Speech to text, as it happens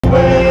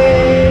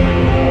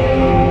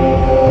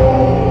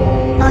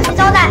老实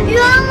交代，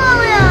冤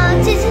枉呀！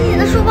姐姐，你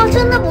的书包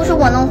真的不是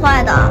我弄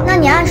坏的。那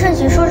你按顺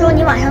序说说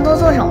你晚上都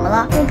做什么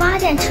了？我8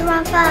点吃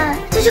完饭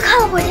就去看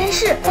了会儿电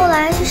视，后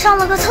来去上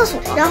了个厕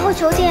所，然后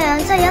9点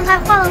在阳台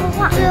画了个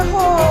画，最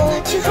后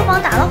去厨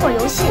房打了会儿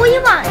游戏。我一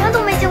晚上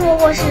都没进过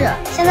卧室。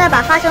现在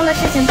把发生的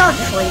事情到底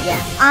说一遍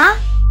啊！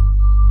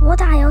我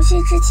打游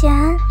戏之前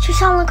去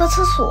上了个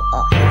厕所，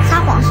撒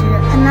谎时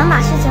很难把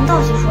事情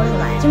到底说出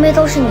来，因为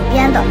都是你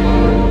编的。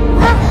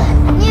啊，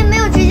你也没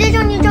有直接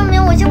证据证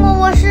明我进过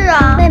卧室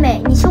啊！妹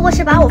妹，你去卧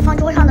室把我放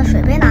桌上的水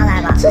杯拿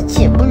来吧。自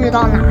己不知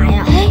道拿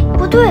呀？哎，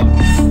不对，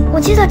我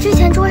记得之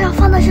前桌上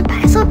放的是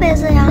白色杯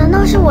子呀，难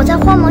道是我在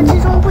慌忙之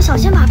中不小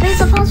心把杯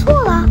子放错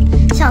了？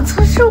想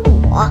测试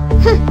我？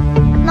哼！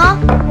喏，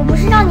我不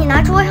是让你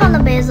拿桌上的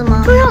杯子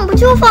吗？桌上不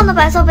就放的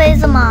白色杯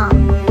子吗？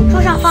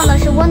桌上放的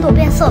是温度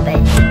变色杯，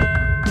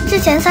之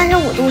前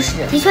35度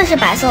时的确是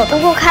白色的，不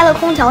过开了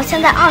空调，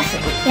现在20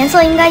度，颜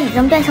色应该已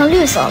经变成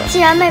绿色了。既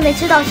然妹妹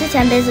知道之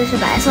前杯子是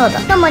白色的，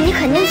那么你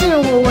肯定进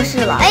入过卧室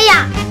了。哎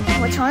呀，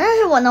我承认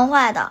是我弄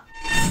坏的。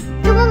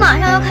这不马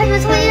上要开学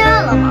测验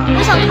了吗？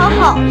我想考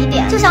好一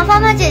点，就想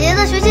翻翻姐姐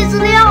的学习资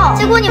料，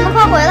结果你们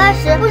快回来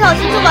时，不小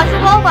心就把书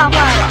包刮坏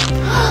了。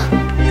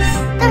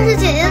但是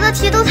姐姐的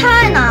题都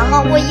太难了，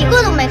我一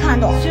个都没看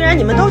懂。虽然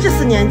你们都是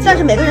4年级，但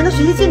是每个人的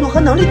学习进度和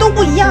能力都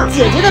不一样，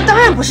姐姐的当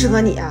然不适合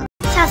你啊。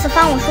下次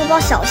翻我书包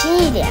小心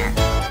一点。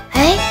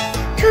哎，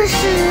这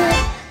是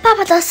爸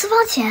爸的私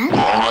房钱。老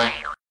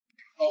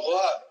婆，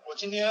我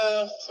今天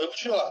回不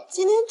去了。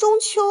今天中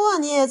秋啊，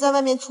你也在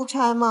外面出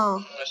差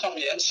吗？项目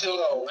延期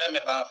了，我也没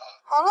办法。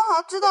好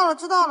了，知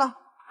道了。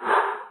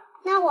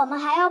那我们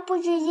还要布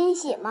置惊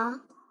喜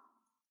吗？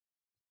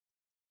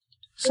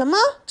什么？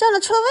占了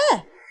车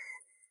位？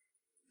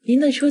您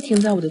的车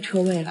停在我的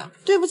车位了。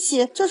对不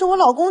起，这是我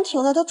老公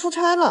停的，他出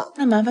差了。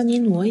那麻烦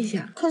您挪一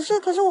下。可是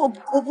我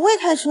不会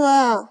开车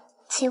啊。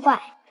奇怪，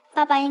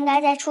爸爸应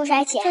该在出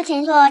差前就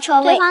停错了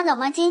车位，对方怎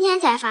么今天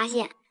才发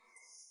现？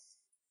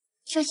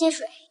这些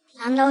水，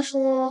难道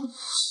说……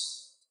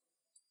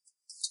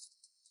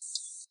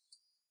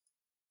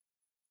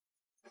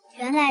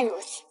原来如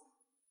此。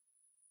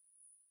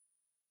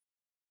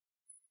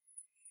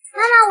妈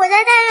妈，我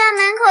在大院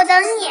门口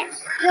等你。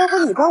要不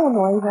你帮我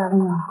挪一下？哎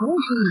呀，不用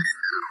心。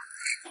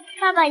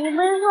爸爸，你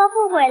不是说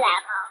不回来吗？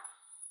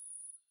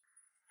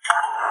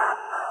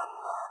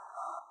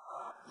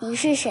你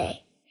是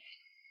谁？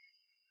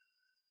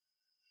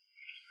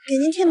给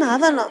您添麻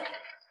烦了。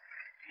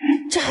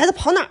这孩子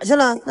跑哪儿去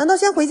了？难道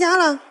先回家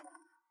了？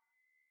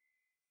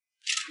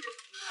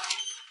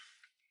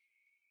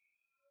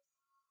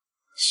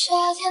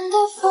夏天的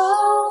风，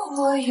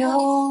我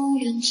永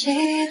远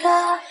记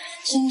得，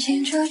清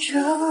清楚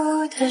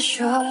楚地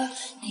说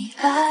你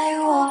爱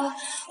我。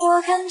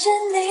我看见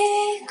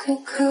你苦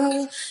苦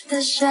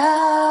的笑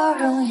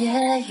容，也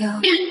有。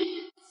中秋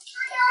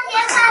节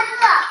快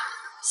乐！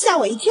吓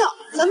我一跳，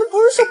咱们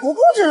不是说不布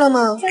置了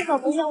吗？这可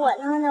不是我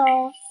弄的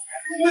哦。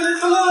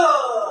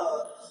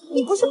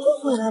你不是不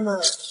回来吗？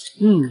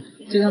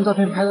这张照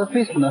片拍得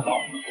非常的好。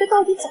这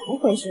到底怎么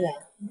回事啊？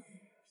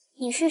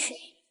你是谁？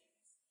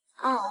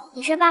哦，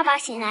你是爸爸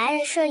请来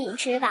的摄影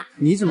师吧？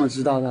你怎么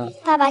知道的？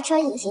爸爸车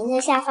引擎的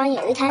下方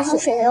有一滩从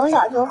水流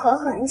小沟和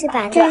痕迹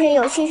反转，这是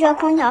由汽车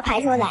空调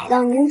排出来的。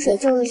冷凝水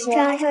就是说，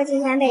这辆车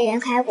之前被人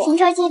开过，行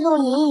车记录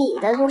仪里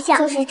的录像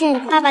就是证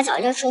据。爸爸早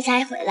就出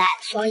差回来，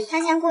所以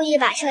他先故意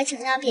把车停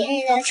到别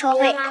人的车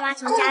位。妈妈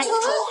从家里出来，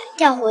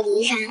调虎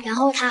离山，然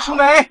后他后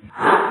没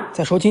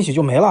再说惊喜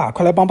就没了，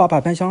快来帮爸爸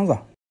搬箱子。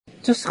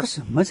这是个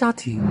什么家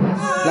庭？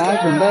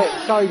来，准备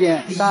到一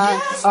点，3、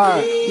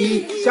2、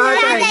1，家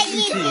在一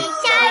起，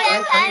家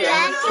人团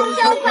圆，中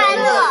秋快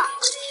乐！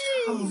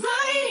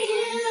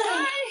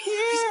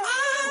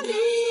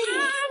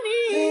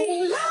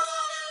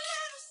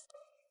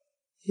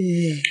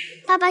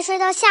爸爸睡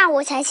到下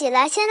午才起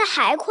来，现在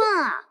还困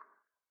啊！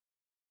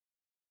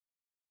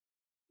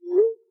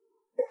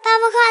爸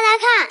爸，快来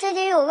看，这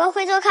里有个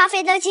会做咖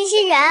啡的机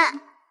器人。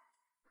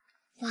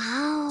哇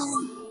哦！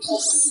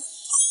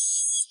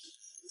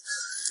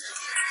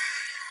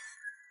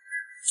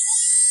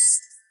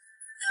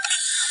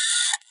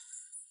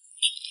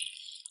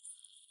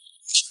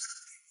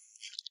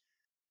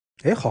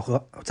哎，好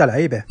喝，再来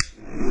一杯。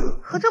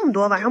喝这么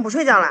多，晚上不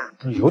睡觉了？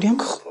有点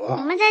渴。我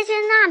们再去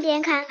那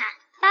边看看。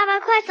爸爸，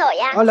快走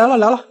呀！啊，来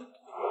了。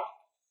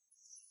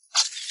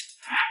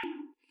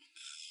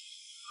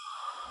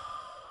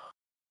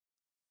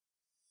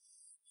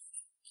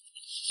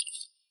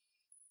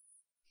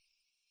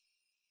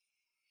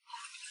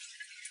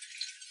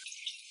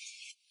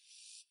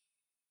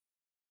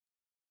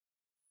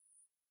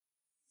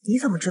你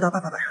怎么知道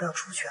爸爸晚上要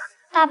出去啊？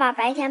爸爸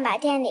白天把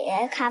店里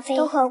的咖啡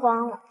都喝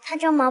光了，他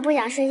这么不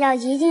想睡觉，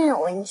一定有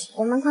问题。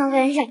我们快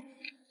跟上。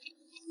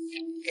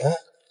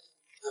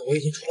我已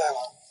经出来了。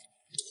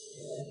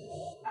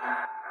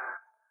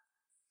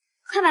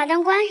快把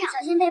灯关上，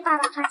小心被爸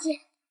爸发现。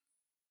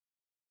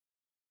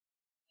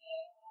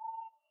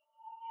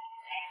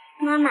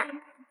妈妈，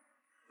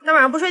大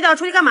晚上不睡觉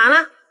出去干嘛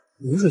了？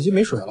饮水机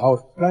没水了，我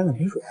来碗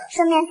瓶水。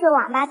顺便去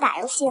网吧打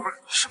游戏吧。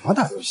什么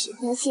打游戏？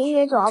你其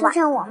实昨晚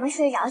趁我们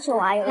睡着去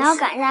玩游戏，然后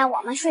赶在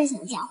我们睡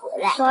醒前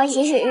回来，所以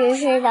即使是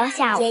睡到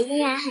下午，也依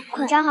然很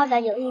困。正好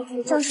的有一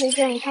句就是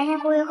这你白天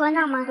不会喝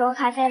那么多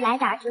咖啡来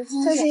打足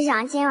精神，就是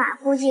想今晚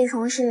故技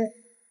重施。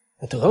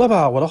得了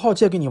吧，我的号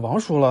借给你王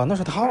叔了，那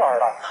是他玩的。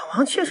老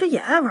王确实也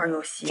爱玩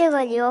游戏。这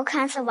个理由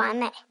看似完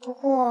美，不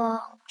过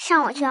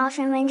上网去要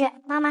身份证，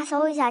妈妈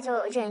搜一下就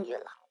有证据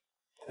了。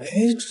哎，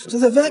这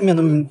在外面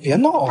呢，别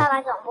闹。爸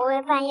爸总不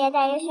会半夜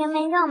带着身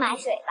份证买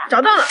水吧？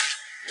找到了，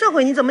这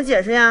回你怎么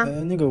解释呀？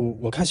那个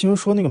我看新闻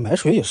说那个买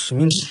水也实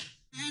名制。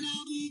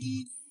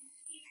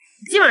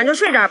今晚就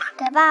睡这儿吧，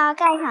给爸爸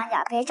盖上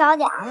点，别着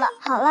凉了。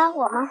好了，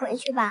我们回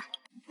去吧。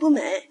步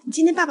美，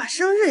今天爸爸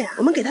生日呀，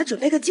我们给他准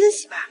备个惊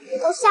喜吧。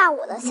都下午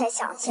了才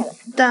想起来。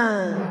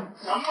但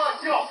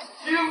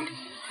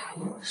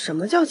什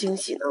么叫惊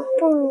喜呢？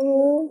不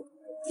如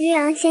欲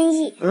扬先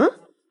抑。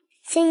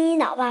先引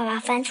导爸爸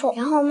犯错，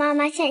然后妈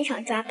妈现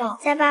场抓包，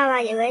在爸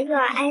爸以为又要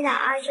挨打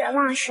而绝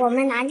望时，我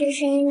们拿着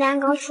生日蛋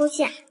糕出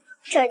现，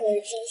这就是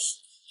惊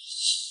喜。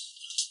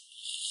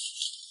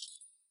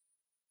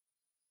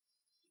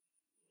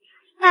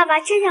爸爸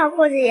这条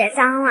裤子也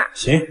脏了。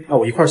行，那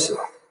我一块洗吧。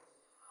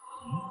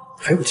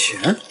还有钱。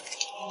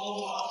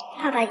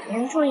爸爸已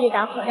经注意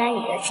到口袋里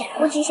的钱，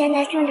估计现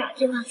在正找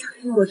地方藏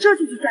着。我这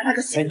就去抓他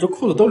个哎，你这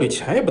裤子兜里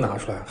钱也不拿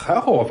出来，还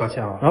好我发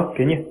现啊。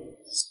给你。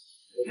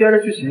接着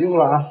去洗衣服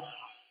了啊。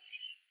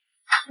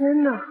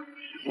天哪，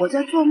我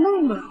在做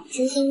梦吗？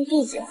执行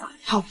B 计划。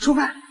好，出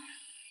发。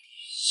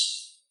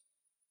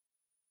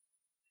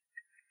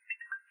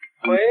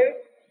喂，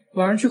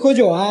晚上去喝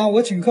酒啊？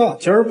我请客。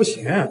今儿不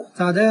行。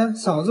咋的？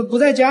嫂子不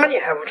在家，你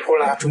还不出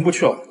来？真不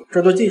去了，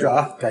这都记着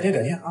啊，改天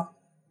啊。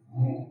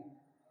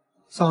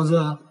嫂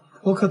子，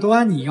我可都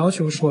按你要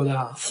求说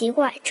的。奇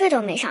怪，这都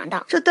没想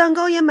到。这蛋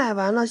糕也买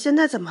完了，现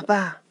在怎么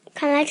办？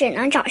看来只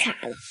能找茬了。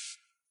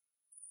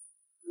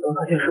刚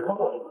看电视报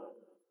道了。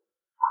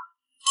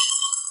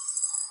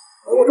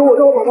我说，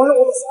宝宝让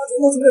我们仨承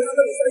诺，在他那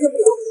里发现不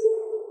了。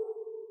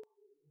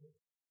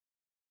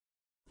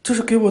这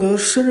是给我的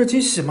生日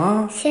惊喜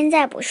吗？现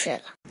在不是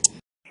了，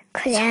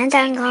可怜的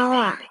蛋糕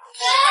啊！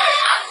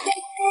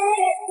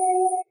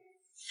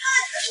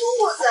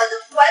肚子跟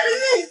怀了孕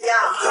一样。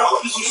还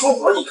好意思说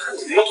我，你看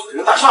你没有腿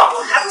人大上。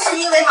还不是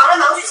因为忙来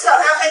忙去吃早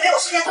餐，还没有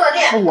时间锻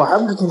炼。我还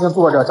不是天天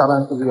坐着，加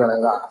班肚子越来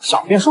越大，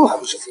想变瘦还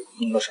不是自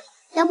己的事。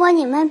要不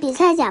你们比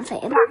赛减肥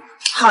吧？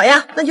好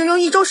呀，那就用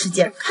1周时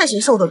间，看谁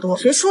瘦得多，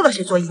谁输了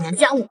谁做1年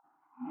家务。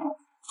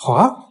好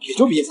啊，也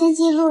就比。先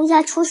记录一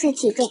下初始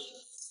体重。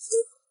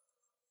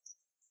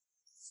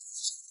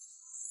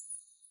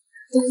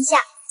等一下，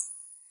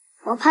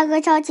我拍个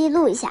照记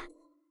录一下。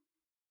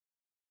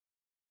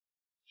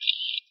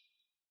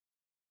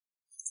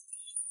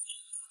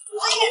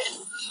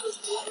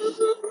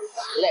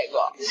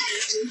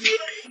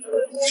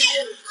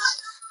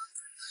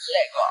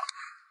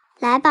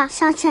来吧，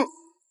上秤。妈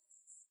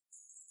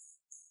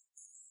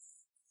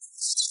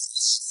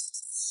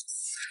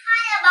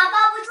呀，抱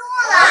不住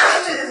了！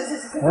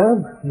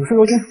你是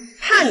刘星。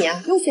怕你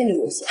啊，又陷入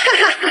游戏。哈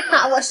哈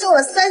哈！我瘦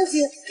了3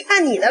斤，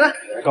看你的了。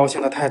别高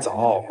兴得太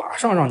早，马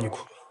上让你哭。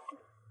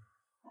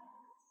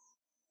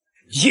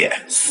耶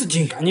，4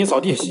斤，赶紧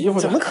扫地洗衣服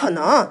去。怎么可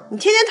能？你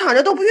天天躺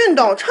着都不运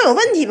动，秤有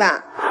问题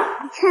吧？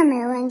秤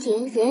没问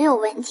题，人有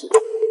问题。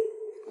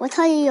我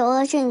特意留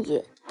了证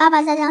据。爸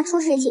爸在量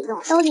初始体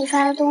重，兜里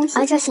揣的东西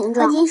和这形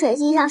状和饮水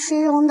机上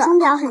失踪的钟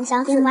表很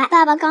相似。另外，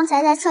爸爸刚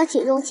才在测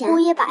体重前故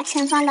意把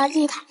秤放到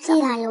地毯上，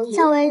地毯由于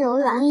较为柔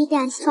软，容易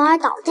变形，从而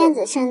导致电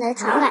子秤的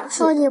传感器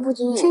受力不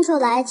均匀，称出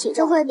来的体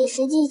重会比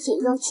实际体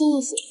重轻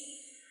一些。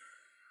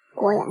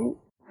果然，短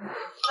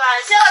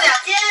袖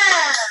2件，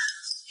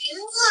名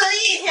字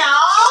1条。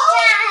居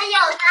然还有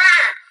呢！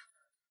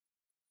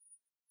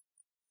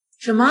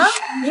什么？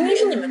明明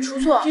是你们出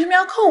错，为什么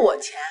要扣我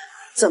钱？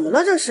怎么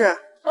了这是？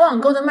我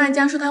网购的卖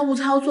家说他误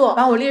操作，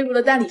把我列入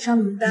了代理商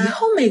名单，以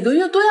后每个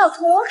月都要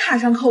从我卡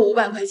上扣500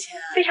块钱。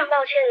非常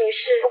抱歉，女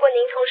士，不过您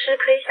同时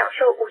可以享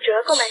受5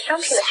折购买商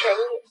品的权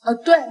益。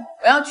对，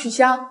我要取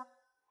消。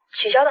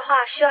取消的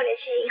话需要联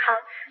系银行，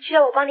需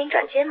要我帮您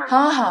转接吗？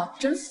好，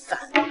真烦。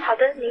好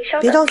的，您稍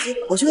等。别着急，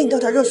我去给你倒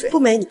点热水。步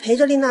美，你陪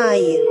着丽娜阿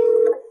姨。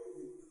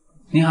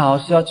你好，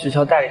是要取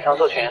消代理商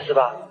授权是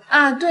吧？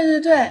啊，对，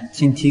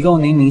请提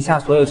供您名下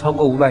所有超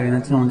过500元的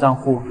金融账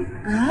户。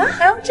啊，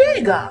还要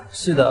这个？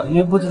是的，因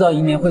为不知道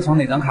银年会从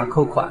哪张卡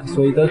扣款，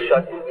所以都需要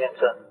进行验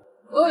证。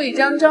我有一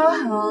张招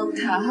行，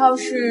卡号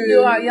是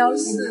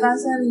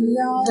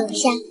62148301。等一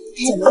下，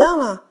怎么样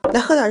了？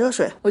来喝点热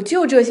水。我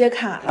就这些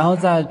卡。然后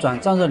在转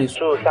账这里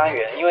输入3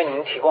元，因为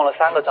您提供了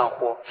3个账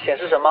户，显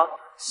示什么？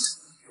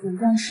转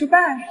账失败。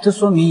这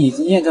说明已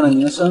经验证了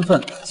您的身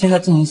份，现在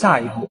进行下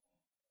一步。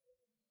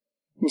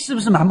你是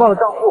不是瞒报了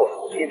账户？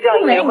你这样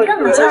一年会干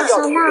嘛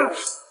要闹？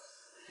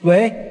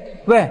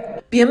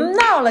喂，别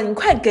闹了，你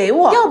快给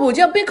我，要不我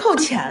就要被扣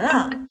钱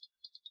了。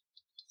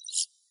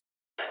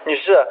女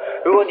士，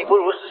如果你不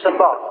如实申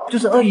报，就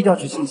是恶意调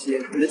取信息，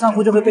你的账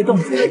户就会被冻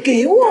结。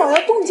给我，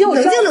要冻结我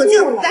账户。冷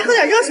静，来喝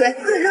点热水，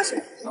喝点热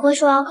水。一会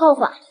说要扣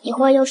款，一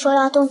会又说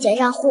要冻结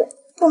账户，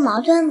不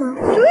矛盾吗？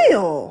对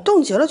哦，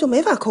冻结了就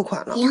没法扣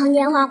款了。银行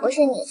电话不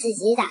是你自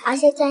己打，而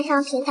是电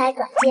商平台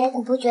转接的，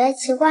你不觉得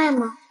奇怪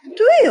吗？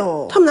对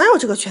哦，他们哪有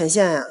这个权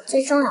限呀？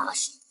最重要的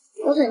是，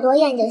有很多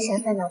验证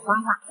身份的方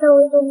法，这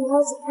唯独没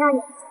有检查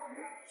你。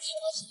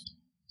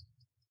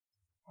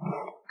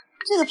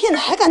这个骗子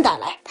还敢打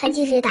来？他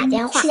继续打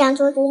电话，是想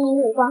做出英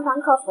语官方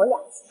客服样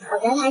子，否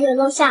则他就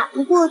露馅了。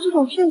不过这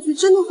种骗局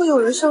真的会有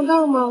人上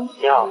当吗？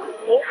你好，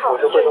您好，我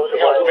是汇东市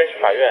公安，这边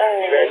是法院，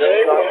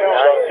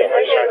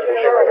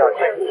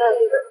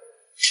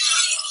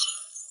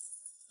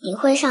你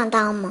会上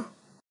当吗？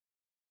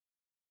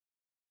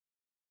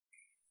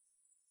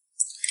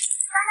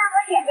妈妈和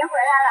姐姐回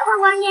来了，快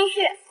关电视。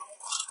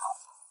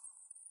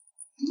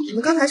你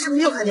们刚才是不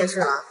是又看电视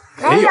了？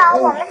没有，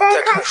我们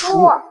在看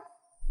书。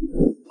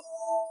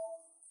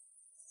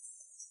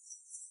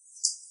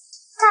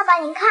爸爸，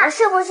你看，我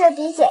是不是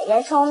比姐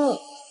姐聪明？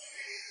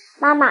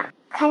妈妈，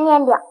看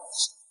电表。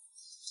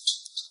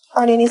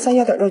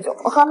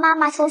2003-1.69。我和妈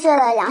妈出睡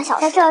了2小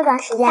时，在这段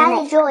时间内，家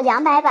里只有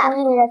200把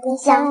公寓的冰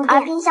箱，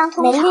而冰箱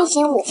通常每运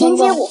行5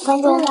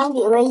分钟，相比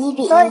为1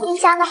比1，所以冰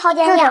箱的耗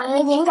电量等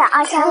于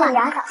0.2千瓦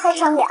，2小时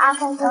乘以2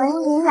分钟等于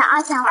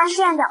0.2千瓦。按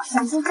电表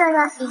显示，这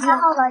段时间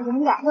耗了0.6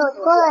度，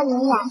多了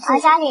0.4，而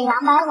家里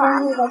200瓦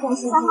公寓的电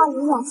视消耗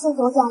0.4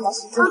度电的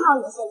时间，刚好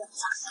也是2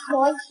小时。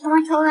所以他们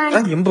抽干。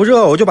哎，你们不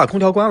热，我就把空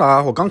调关了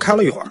啊！我刚开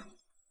了一会儿。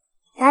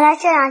原来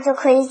这样就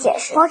可以解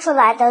释多出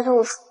来的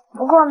度数。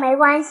不过没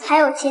关系，还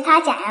有其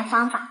他检验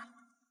方法，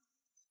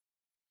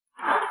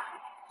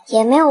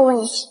也没有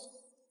问题。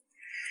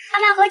妈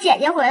妈和姐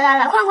姐回来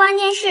了，快关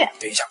电视。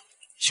等一下，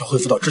先恢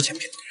复到之前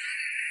片段。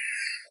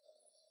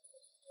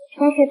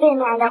真是对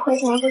面的灰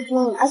尘不均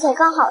匀，而且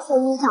刚好是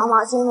一条毛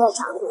巾的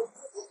长度。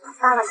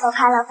爸爸说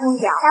开了空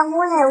调，但屋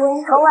内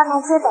温和外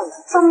面是冷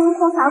的，说明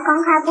空调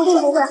刚开并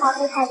不会耗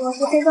费太多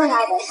水。最重要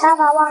的是，爸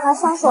爸忘了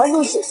上锁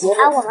历史记录，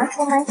而我们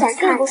出门前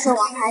并不是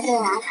王牌对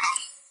王牌。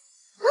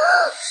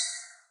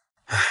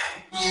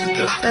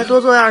再多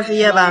做20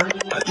页吧。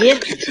你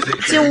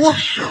进屋。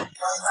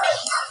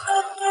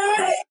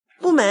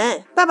步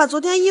美，爸爸昨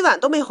天一晚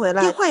都没回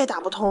来，电话也打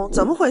不通，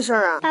怎么回事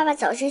啊？爸爸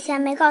走之前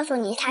没告诉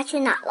你他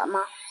去哪了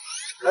吗？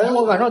哎，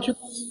我晚上去。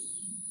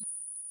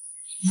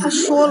他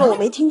说了，我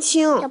没听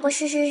清。要不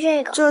试试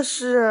这个？这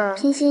是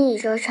平行宇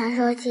宙传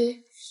说机。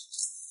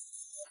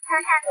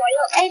上下左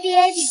右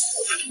ABAB，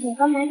 每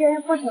个门就是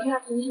不同的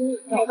平行宇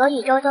宙，每个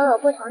宇宙都有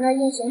不同的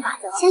运行法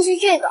则。先是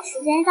这个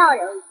时间倒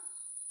流宇。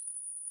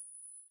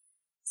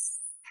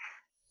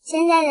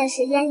现在的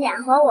时间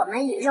点和我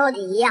们宇宙的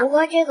一样，不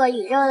过这个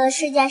宇宙的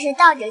事件是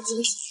倒着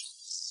进行。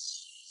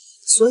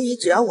所以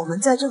只要我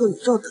们在这个宇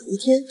宙等一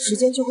天，时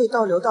间就会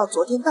倒流到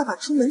昨天爸爸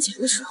出门前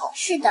的时候。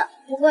是的，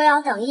不过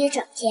要等1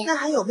整天。那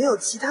还有没有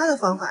其他的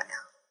方法呀？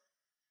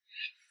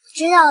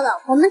知道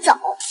了，我们走。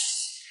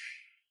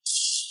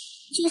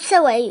去四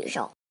维宇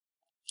宙。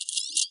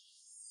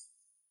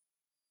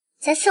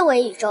在四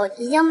维宇宙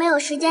已经没有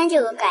时间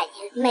这个概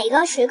念，每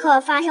个时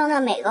刻发生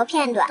的每个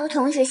片段都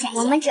同时显现。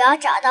我们只要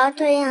找到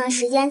对应的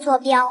时间坐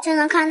标，就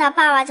能看到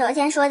爸爸昨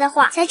天说的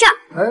话。在这儿。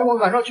哎，我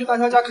晚上去大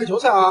乔家看球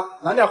赛啊，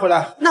晚点回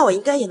来。那我应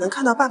该也能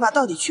看到爸爸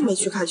到底去没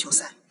去看球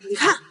赛。你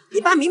看，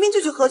你爸明明就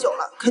去喝酒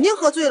了，肯定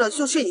喝醉了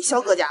就睡你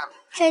肖哥家了。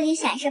这里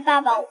显示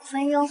爸爸5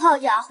分钟后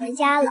就要回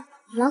家了，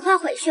我们快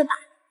回去吧。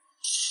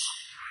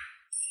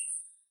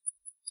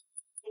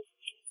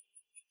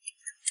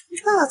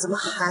爸爸怎么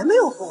还没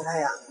有回来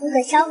呀？我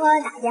给肖哥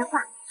打电话。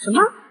什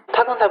么？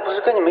他刚才不是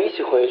跟你们一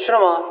起回去了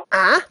吗？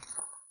啊？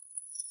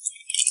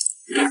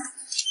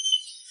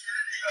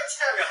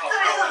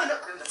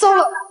糟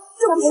了，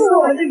这不是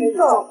我们的宇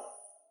宙。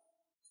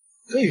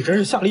这雨真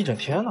是下了一整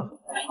天呢。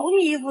头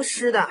你衣服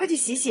湿的，快去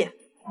洗洗。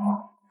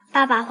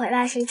爸爸回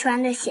来时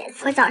穿的鞋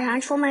子和早上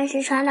出门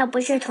时穿的不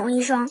是同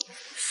一双。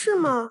是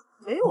吗？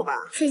没有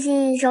吧？最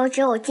近1周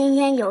只有今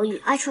天有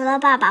雨，而除了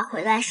爸爸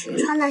回来时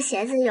穿的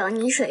鞋子有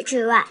泥水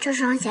之外，这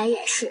双鞋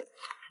也是。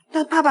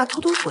那爸爸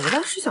偷偷回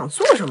来是想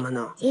做什么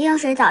呢？一定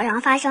是早上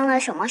发生了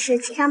什么事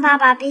情，让爸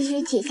爸必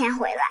须提前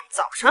回来。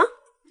早上？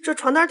这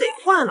床单得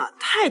换了，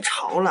太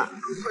潮了。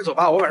快走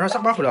吧，我晚上下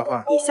班回来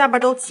换。你下班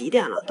都几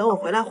点了？等我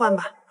回来换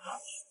吧。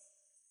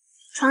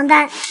床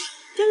单。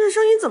电视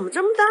声音怎么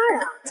这么大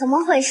呀？怎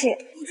么回事？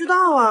不知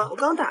道啊，我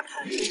刚打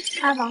开。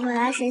爸爸回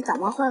来时怎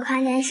么会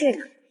看电视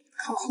呢？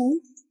口红。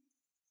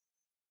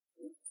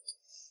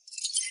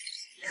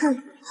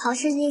哼，好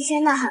事情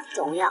真的很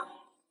重要。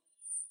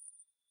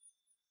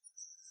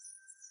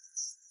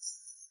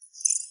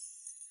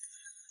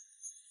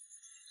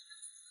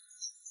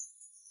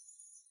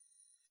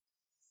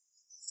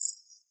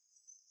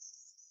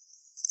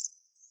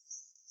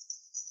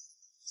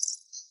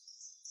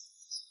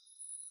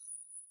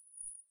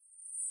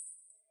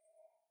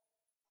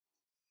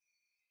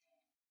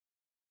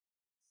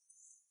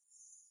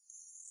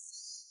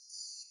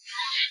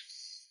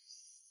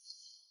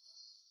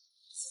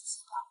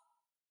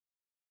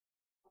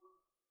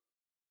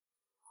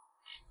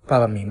爸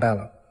爸明白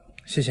了，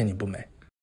谢谢你，步美。